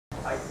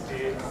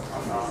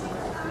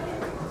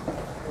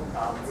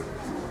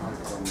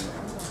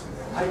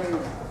はい、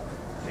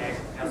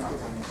皆さん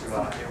こんにち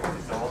は。本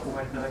日はお集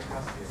まりいただき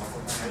まして誠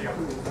にありが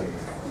とうございま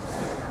す。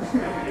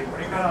こ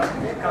れから6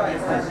日目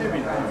最終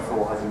日の演奏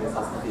を始め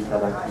させてい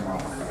ただき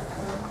ます。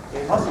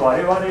まず我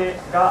々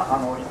が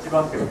一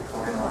番手を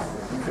務めます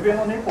水辺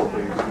の猫と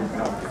いうグループ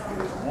なんですけ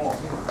れども、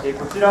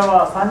こちら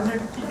は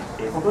30期、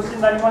今年に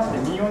なりまして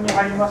24に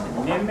入りまして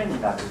2年目に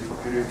なる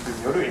グループ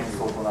による演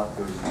奏となっ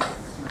ております。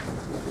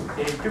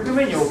1曲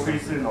目にお送り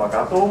するのは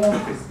ガトーモン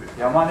テス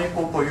山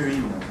猫という意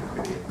味の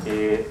曲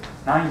で、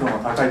難易度の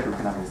高い曲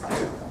なんですけ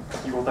れども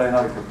聴き応えの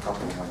ある曲かと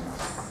思いま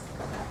す。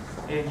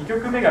2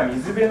曲目が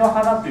水辺の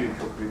花という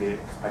曲で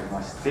あり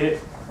まして、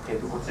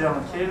こちら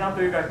のケーナ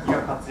という楽器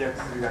が活躍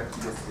する楽器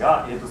です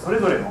が、それ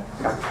ぞれの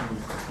楽器に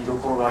見ど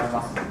ころがあり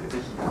ますのでぜ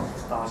ひ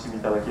お楽しみい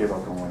ただければ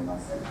と思いま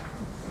す。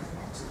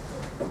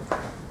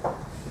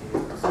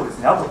そうです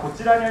ね、あとこ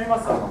ちらにありま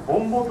すボ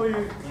ンボとい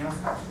う、見えま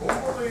すか、ボン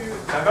ボという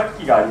打楽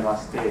器がありま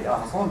して、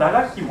その打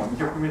楽器も2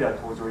曲目では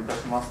登場いた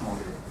しますの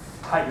で、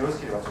はい、よろし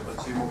ければちょっ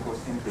と注目を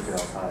してみてくだ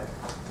さい。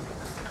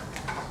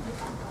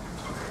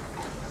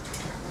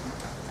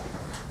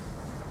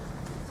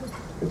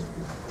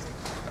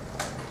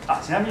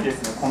ちなみにで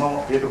すね、こ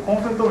の、コ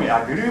ンフント名、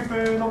グル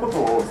ープのこと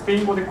をスペ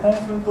イン語でコン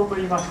フントと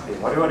言いまして、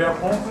我々は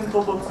コンフン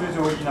トと通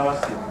常言い流している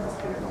んです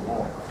けれど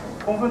も、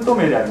コンフント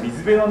名である水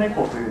辺の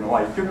猫というの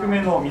は1曲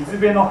目の水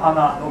辺の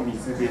花の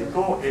水辺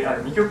と、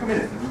2曲目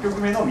ですね、2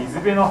曲目の水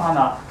辺の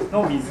花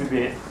の水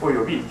辺お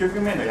よび1曲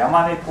目の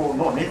山猫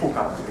の猫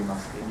から取りま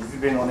して、水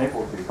辺の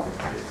猫という形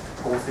で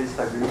構成し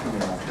たグループ名に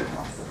なっており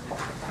ます。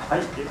は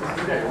い、それ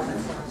ではよろしいで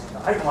しょ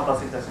うか。はい、お待た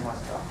せいたしま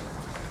した。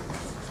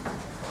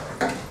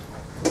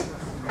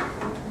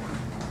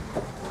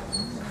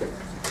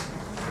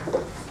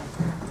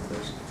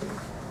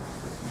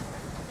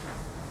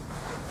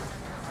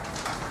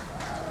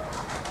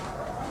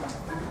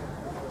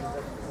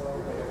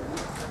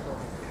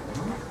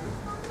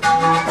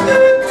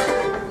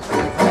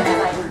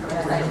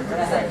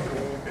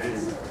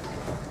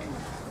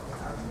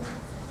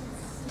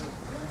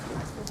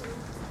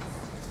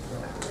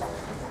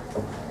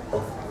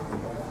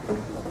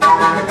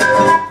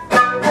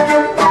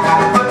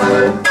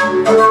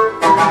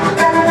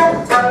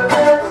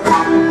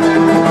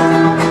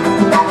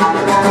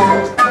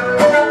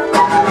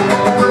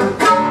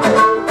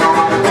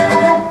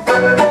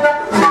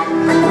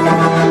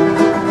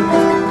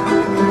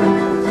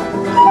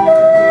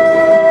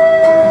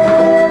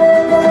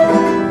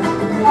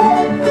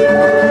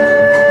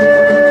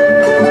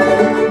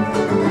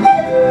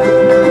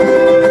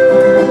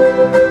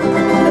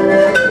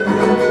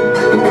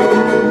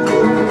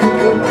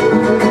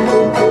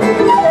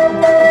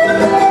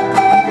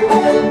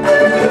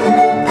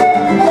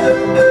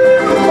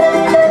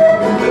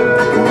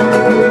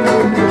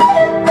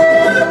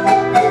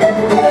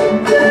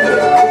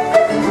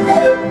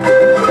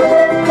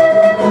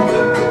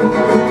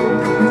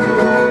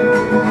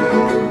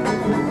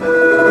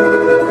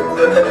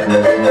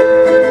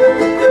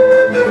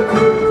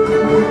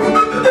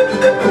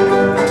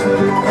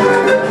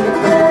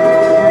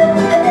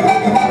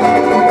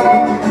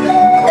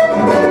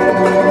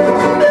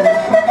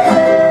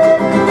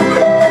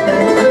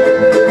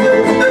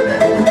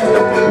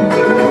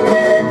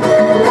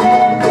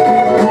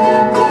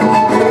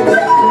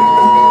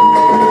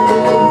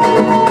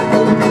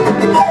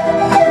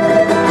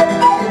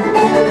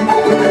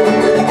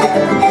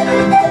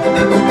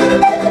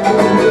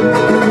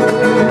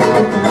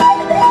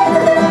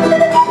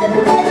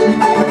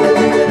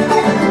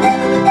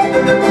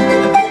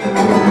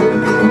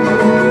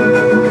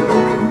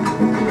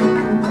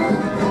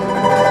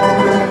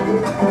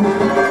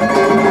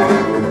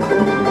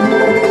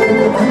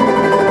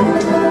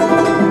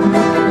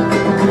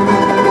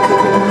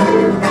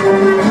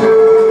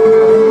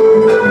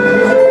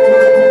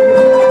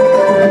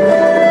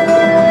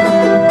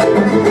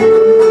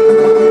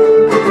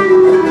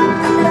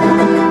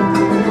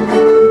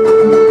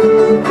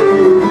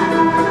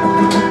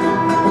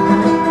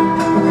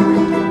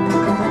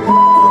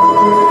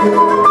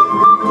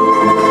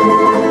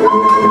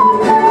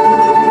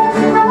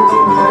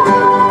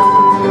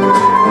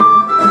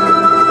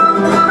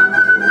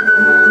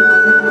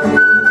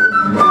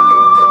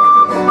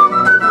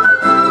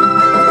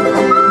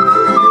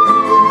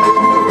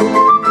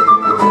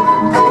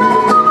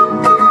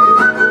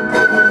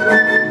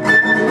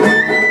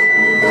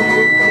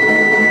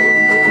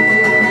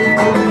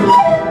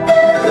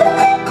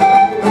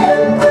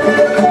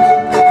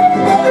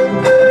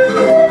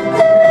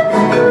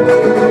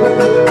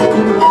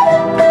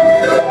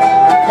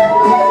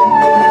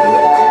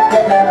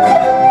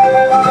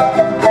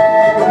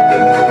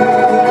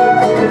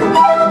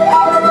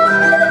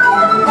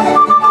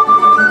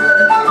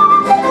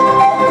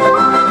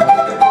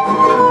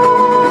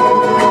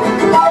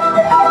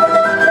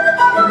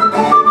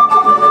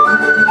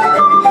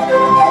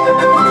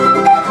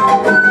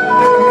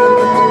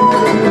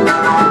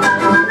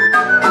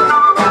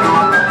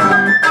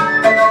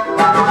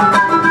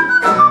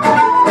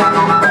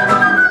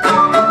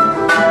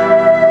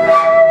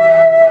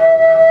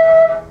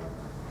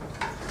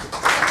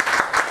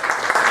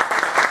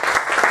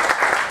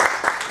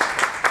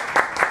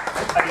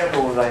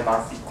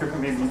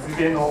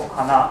辺の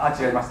花、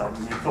違いました、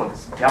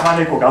山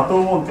猫ガト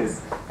ーモンテ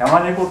ス、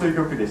山猫という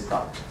曲でし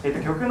た。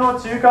曲の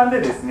中間で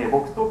ですね、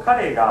僕と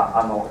彼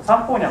が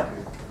サンポーニャとい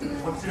う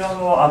こちら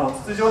の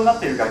筒状になっ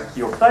ている楽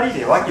器を2人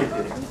で分け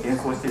て演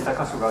奏していた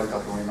箇所があるか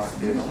と思います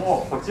けれど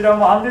も、こちら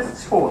もアンデ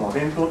ス地方の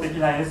伝統的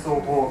な演奏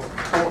法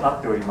とな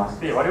っておりまし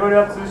て、我々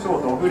は通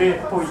称ドブレ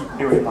と言っ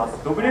ておりま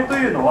す。ドブレと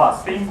いうのは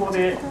スペイン語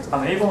で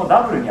英語の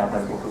ダブルにあた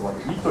る言葉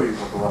で2という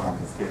言葉な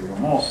んですけれど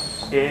も、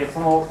そ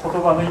の言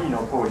葉の意味の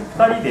通り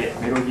2人で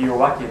メロディーを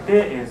分け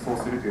て演奏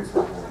するという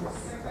奏法で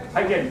す。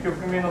はい、では2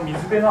曲目の水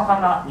辺の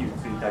花に移り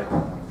たいと思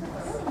います。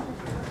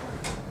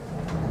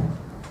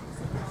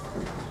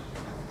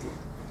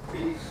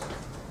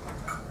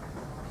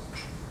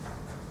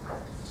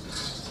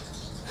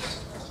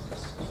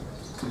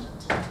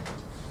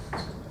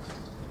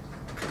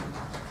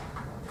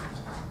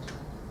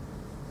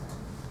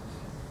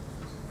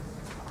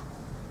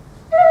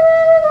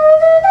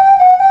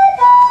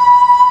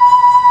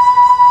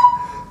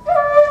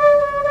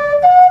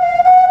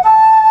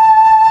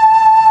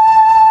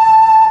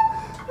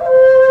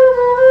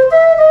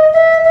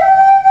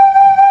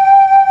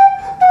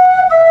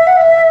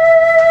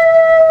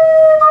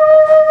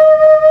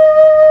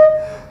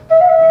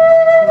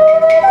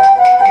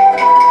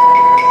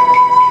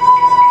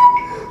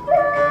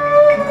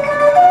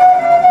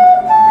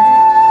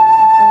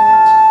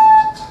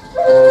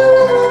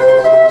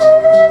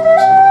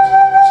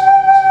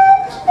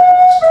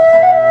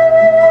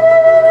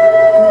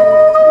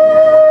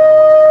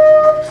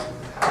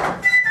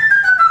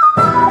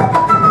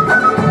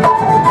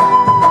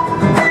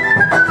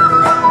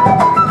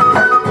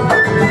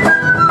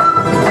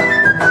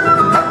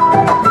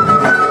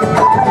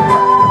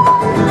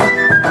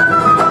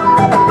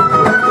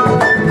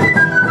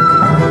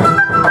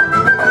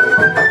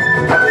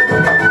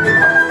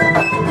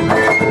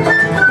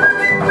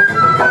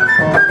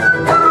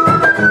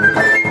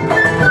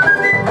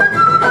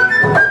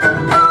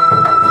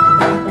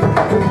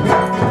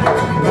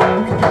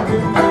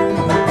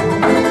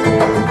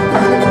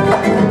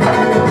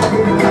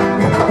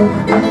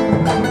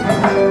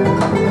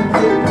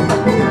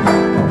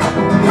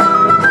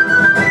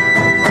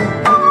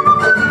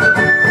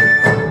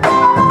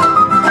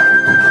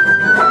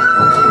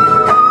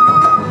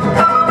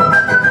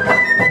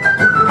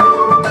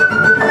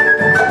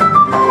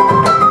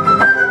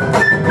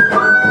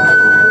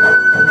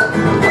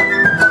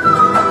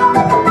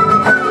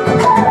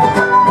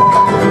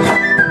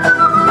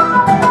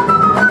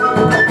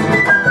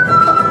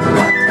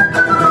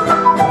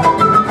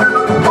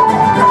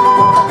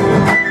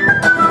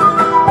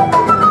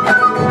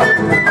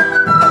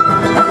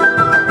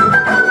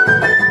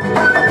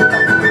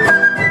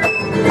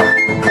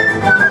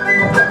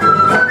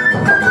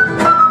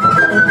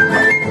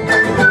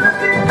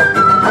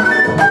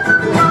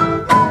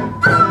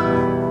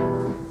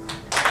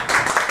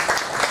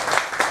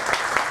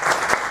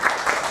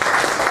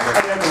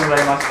ありがとうご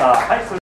ざいました。はい。